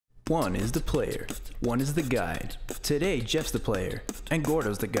One is the player, one is the guide. Today, Jeff's the player, and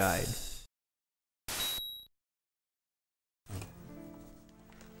Gordo's the guide.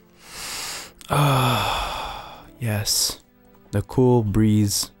 Ah, yes. The cool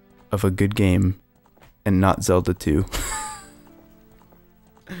breeze of a good game, and not Zelda 2.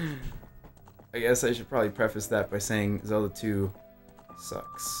 I guess I should probably preface that by saying Zelda 2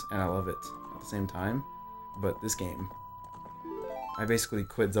 sucks, and I love it at the same time. But this game, I basically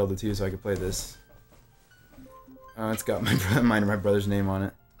quit Zelda 2 so I could play this. It's got mine and my brother's name on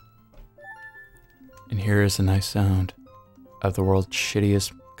it. And here is a nice sound of the world's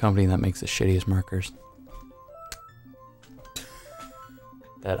shittiest company that makes the shittiest markers.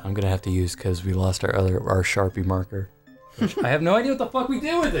 That I'm gonna have to use because we lost our Sharpie marker. I have no idea what the fuck we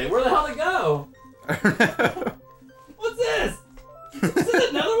did with it. Where the hell did it go? I don't know. What's this? Is this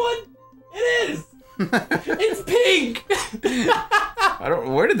another one? It is. It's pink. I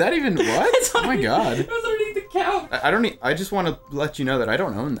don't. Where did that even? What? Oh my god. It was underneath the couch. I don't. I just want to let you know that I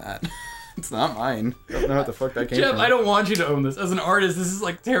don't own that. It's not mine. I don't know what the fuck that came Jeff, from. I don't want you to own this. As an artist, this is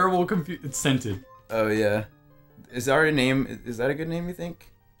like terrible. It's scented. Oh yeah. Is our name? Is that a good name? You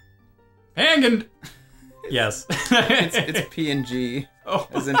think? Hangin'. Yes. it's PNG. Oh.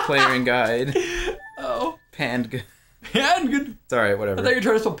 As in player and guide. Oh. Pand. Hangin'. It's alright, whatever. I thought you were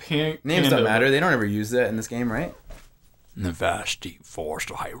trying to spell pan. Names don't matter. They don't ever use that in this game, right? In the vast deep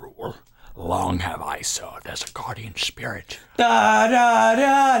forest of Hyrule, long have I served as a guardian spirit. Da da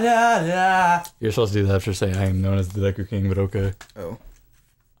da da da. You're supposed to do that after saying I am known as the Deku King, but okay. Oh.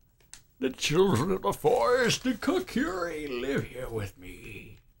 The children of the forest, the Kokiri, live here with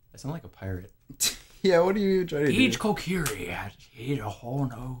me. I sound like a pirate. Yeah, what are you trying to do? Each Kokiri has his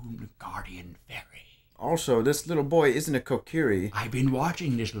own guardian fairy. Also, this little boy isn't a Kokiri. I've been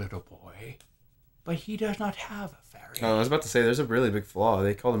watching this little boy, but he does not have a fairy. Oh, I was about to say, there's a really big flaw.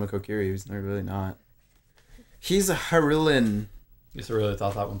 They called him a Kokiri. He's really not. He's a Hyrulean. You just really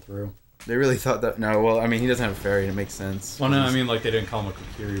thought that one through. They really thought that. No, well, I mean, he doesn't have a fairy, and it makes sense. Well, no, I mean, like, they didn't call him a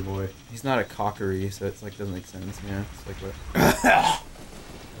Kokiri boy. He's not a Kokiri, so it's like, doesn't make sense. Yeah, it's like what?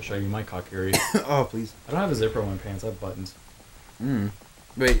 I'll show you my Kokiri. Oh, please. I don't have a zipper on my pants, I have buttons.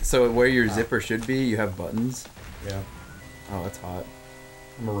 Wait, so where your zipper should be, you have buttons? Yeah. Oh, that's hot.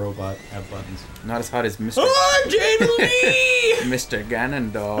 I'm a robot, I have buttons. Not as hot as Mr. Oh, Lee! Mr.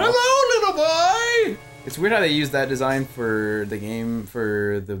 Ganondorf. Hello, little boy! It's weird how they use that design for the game,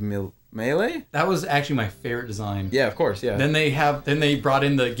 for the Melee? That was actually my favorite design. Yeah, of course, yeah. Then they brought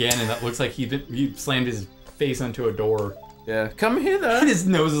in the Ganon that looks like he slammed his face onto a door. Yeah, come hither. And his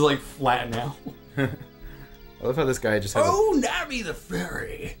nose is like flat now. I love how this guy just has Oh, Navi the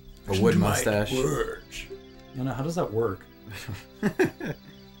fairy. a wood mustache. Words. No, how does that work?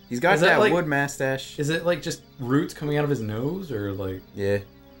 He's got Is that that like- wood mustache. Is it like just roots coming out of his nose, or like... Yeah.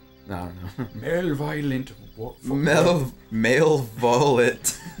 No, I don't know. Male violent. Male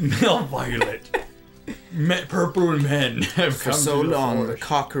violet. Male violet. Purple men have For come so to the long, the forest.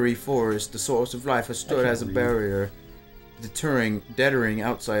 Kokiri forest, the source of life, has stood can't as a read. barrier, deterring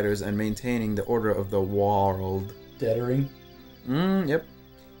outsiders and maintaining the order of the world. Deadering. Yep.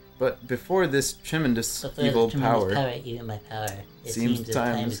 But before this tremendous Before evil the tremendous power, power, even my power, it seems seems the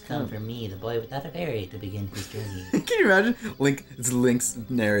time time has has come come. for me, the boy without a fairy, to begin his journey. can you imagine? It's Link's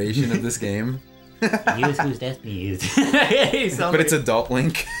narration of this game, Use whose destiny used. but it's adult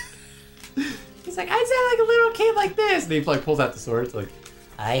Link. He's like, I sound like a little kid like this. And he like pulls out the sword. It's like,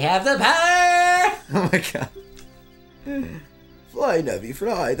 I have the power! Oh my god. Fly, Navi,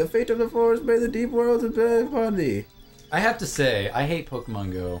 fly. The fate of the forest may the deep world depend upon thee. I have to say, I hate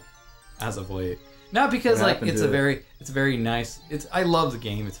Pokemon Go as of late. Not because What like happened it's to a it? very nice. I love the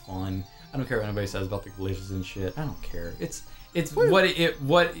game. It's fun. I don't care what anybody says about the glitches and shit. I don't care. It's what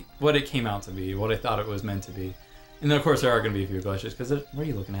it came out to be, what I thought it was meant to be. And then of course there are gonna be a few glitches because what are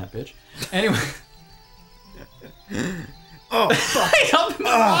you looking at, bitch? Anyway. Oh, fuck. I got me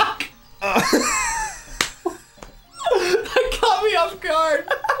the rock. That caught me off guard.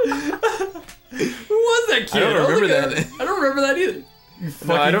 Who was that kid? I don't remember was like that. I don't remember that either. You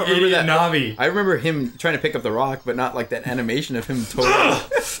fucking No, I don't remember idiot that. Navi. I remember him trying to pick up the rock, but not like that animation of him totally.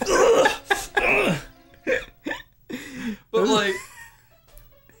 But like,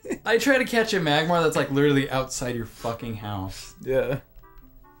 I try to catch a Magmar that's like literally outside your fucking house. Yeah.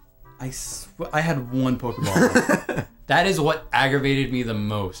 I had one Pokeball left. That is what aggravated me the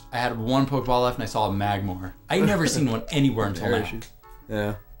most. I had one Pokeball left and I saw a Magmar. I never seen one anywhere until now.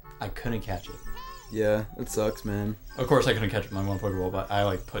 Yeah. I couldn't catch it. Yeah, it sucks, man. Of course I couldn't catch my one Pokeball, but I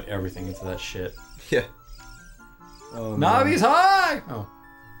like put everything into that shit. Yeah. Oh, man. Navi's high! Oh.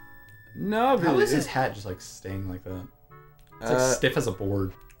 Navi. How is his hat just like staying like that? It's like stiff as a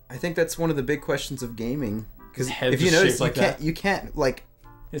board. I think that's one of the big questions of gaming. Because His head if you just notice, shaped like that. you can't like.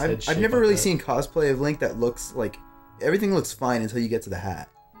 His head I've shaped never like really that. seen cosplay of Link that looks like everything looks fine until you get to the hat.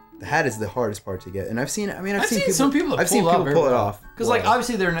 The hat is the hardest part to get, and I've seen some people. I've seen people pull it off because like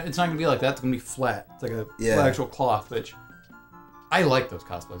obviously it's not gonna be like that. It's gonna be flat. It's like a flat actual cloth, which I like those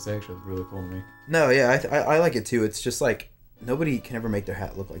cosplays. They actually look really cool to me. No, yeah, I like it too. It's just like nobody can ever make their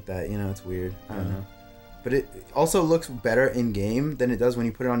hat look like that. You know, it's weird. I don't know. But it also looks better in game than it does when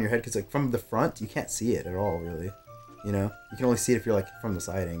you put it on your head because like from the front you can't see it at all really. You know, you can only see it if you're like from the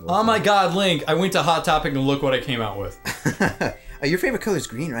side angle. Oh my God, Link! I went to Hot Topic and look what I came out with. Your favorite color is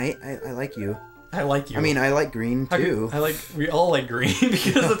green, right? I like you. I like you. I mean, I like green too. We all like green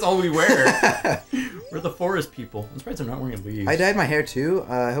because that's all we wear. We're the forest people. I'm surprised I'm not wearing leaves. I dyed my hair too.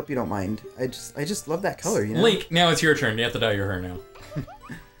 I hope you don't mind. I just love that color, you know. Link, now it's your turn. You have to dye your hair now.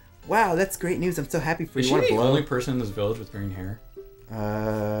 Wow, that's great news. I'm so happy for you. Is she Want the to blow? only person in this village with green hair?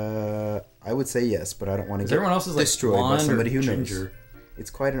 I would say yes, but I don't want to get everyone else is like destroyed by blonde somebody or who ginger? knows. It's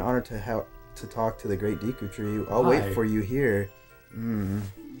quite an honor to talk to the great Deku Tree. I'll wait for you here.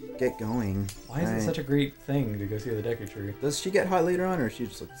 Get going. Why is it such a great thing to go see the Deku Tree? Does she get hot later on, or she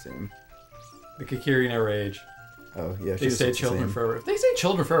just look the same? The Kakiri never age. Oh yeah, she They just say looks the children same. forever. If they say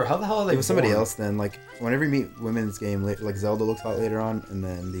children forever, how the hell are they? It was somebody born? else then. Like whenever you meet women in this game, like Zelda looks hot later on, and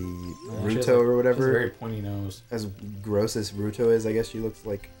then the She has, Ruto like, or whatever. She has a very pointy nose. As gross as Ruto is, I guess she looks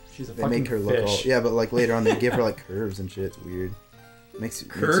like. She's a They fucking make her look all. fish. Yeah, but like later on they give her like curves and shit. It's weird. Makes you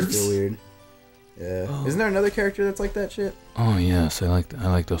feel weird. Yeah. Oh. Isn't there another character that's like that shit? Oh yes, I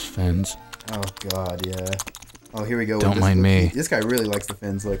like those fins. Oh god, yeah. Oh, here we go. Don't mind me. This guy really likes the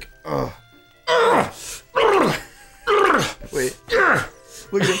fins. Like, oh. Wait.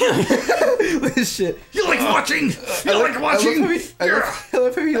 Look at him. Look at this shit. You like watching? You like watching? I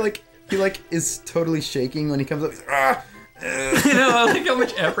love how he is totally shaking when he comes up. He's, You know, I like how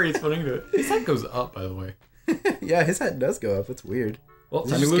much effort he's putting into it. His head goes up, by the way. yeah, his head does go up. It's weird. Well,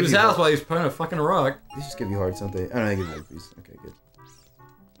 Does time he to just loot give his you house that? while he's playing a fucking rock. They just give you hard something. I don't know, they give you rupees. Okay, good.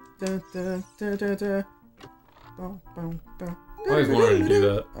 Dun, dun, dun, dun, dun. Boom, boom, boom. I always wanted to do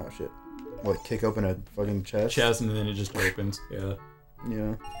that. Oh shit. What, kick open a fucking chest? Chest, and then it just opens. Yeah.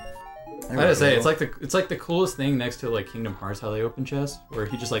 Yeah. I gotta say, it's like the coolest thing next to like Kingdom Hearts, how they open chests, where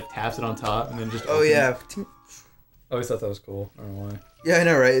he just like taps it on top and then just. Oh opens. yeah. I always thought that was cool. I don't know why. Yeah, I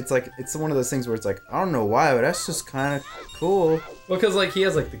know, right? It's like, it's one of those things where it's like, I don't know why, but that's just kind of cool. Well, because like he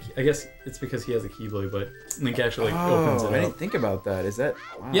has like the key, I guess it's because he has the Keyblade, but Link actually like opens it I up. didn't think about that. Is that?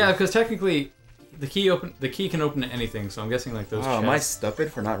 Wow. Yeah, because technically, the key can open to anything. So I'm guessing like those. Oh, am I chests.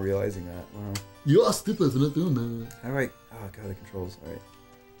 stupid for not realizing that? Wow. You're stupid for not doing that. How do I? Oh god, the controls. All right.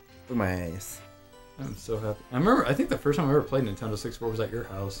 With my ass. I'm so happy. I think the first time I ever played Nintendo 64 was at your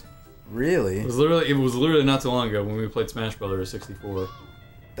house. Really? It was literally not too long ago when we played Smash Brothers 64.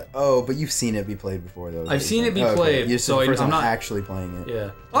 Oh, but you've seen it be played before, though. I've seen it be Oh, okay. played, You're so the first I'm time not actually playing it.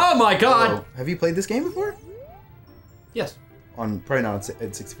 Yeah. Oh my God! Oh, have you played this game before? Yes. Probably not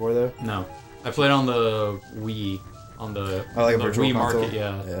at 64 though. No. I played on the Wii. On the, Oh, like a on the virtual Wii console? Market,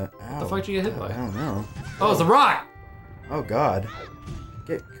 yeah. Yeah. What the fuck did you get hit by? I don't know. Oh, it's the rock! Oh god.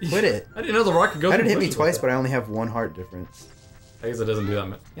 Quit it. I didn't know the rock could go That through hit me bushes twice, like but I only have one heart difference. that. I guess it doesn't do that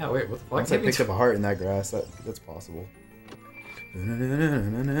much. Yeah, wait, what the fuck? Once I Hit me picked up a heart in that grass, that's possible.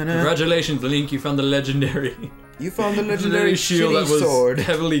 Congratulations, Link, you found the legendary. You found the legendary shield shitty that was sword.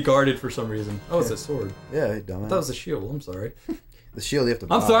 heavily guarded for some reason. Oh, it's a sword. Yeah, dumbass. That was a shield. I'm sorry. The shield you have to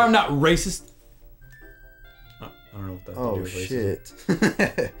buy. I'm sorry, I'm not racist. Oh, I don't know what that has to do Oh with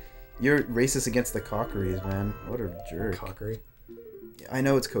racism. shit. You're racist against the Cockeries, man. What a jerk. Cockery. I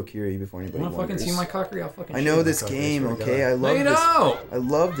know it's Kokiri before anybody You wanna fucking wonders. see my cockery? I'll fucking I shoot know my this cockery, game, swear to okay? God. I love No, you this. don't! I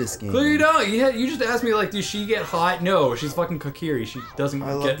love this game. No, you don't! You just asked me, like, does she get hot? No, she's fucking Kokiri. She doesn't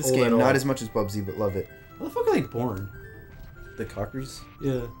I love get this old at game, all. not as much as Bubsy, but love it. How the fuck are they born? The Cockeries?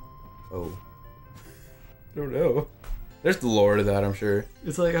 Yeah. Oh. I don't know. There's the lore to that, I'm sure.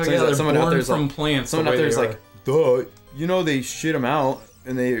 It's like, oh So yeah, like they're someone out born there's from like- plants. Someone the out way there's they like, are. duh, you know they shit them out,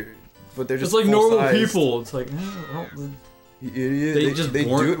 and but they're just It's like normal full-sized. people. It's like, well, You idiot. They They just they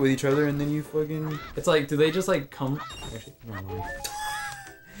born- do it with each other, and then you fucking... it's like, do they just like come? Actually, never mind.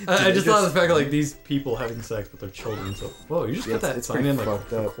 Do I they just thought of just- the fact of like these people having sex with their children. So, whoa, you just Yeah, got that it's sign pretty in like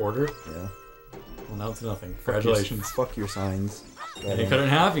fucked a up. quarter. Yeah. Well, now it's nothing. Congratulations. Fuck your signs. And you cut it in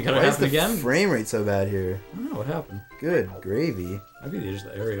half. You cut it Why in is half the again. frame rate so bad here? I don't know what happened. Good gravy. Maybe they just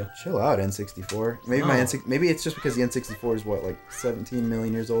the area. Chill out, N64. Maybe my N6. Maybe it's just because the N64 is what, like 17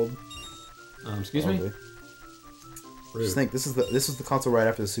 million years old. Excuse me. Probably. Rude. Just think, this is the console right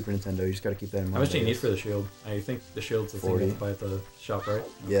after the Super Nintendo. You just gotta keep that in mind. How much do you I need guess. for the shield? I think the shield's the thing 40. you buy at the shop, right?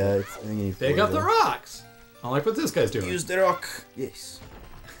 Yeah, I think you need They 40 got the though. rocks. I like what this guy's doing. Use the rock. Yes.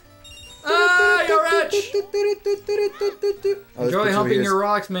 Ah, you're rich. Oh, Enjoy humping your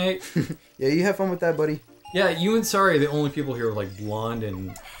rocks, mate. Yeah, you have fun with that, buddy. Yeah, you and Sorry are the only people here with like blonde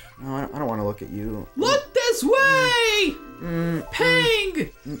and. No, I don't want to look at you. Look this way! Ping!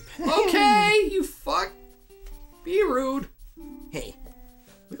 Okay, you fuck. Be rude. Hey,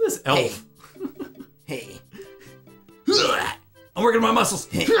 Look at this elf. hey. I'm working on my muscles.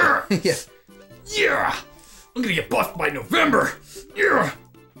 Yeah. Yeah! I'm gonna get buffed by November. Yeah!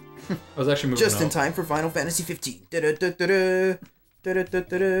 I was actually moving Just in up. time for Final Fantasy 15. This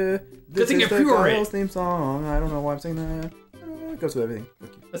thing is you're the pure. Kyle's theme song. I don't know why I'm saying that. It goes with everything.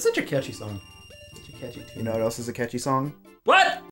 That's such a catchy song. Such a catchy tune. You know what else is a catchy song? What?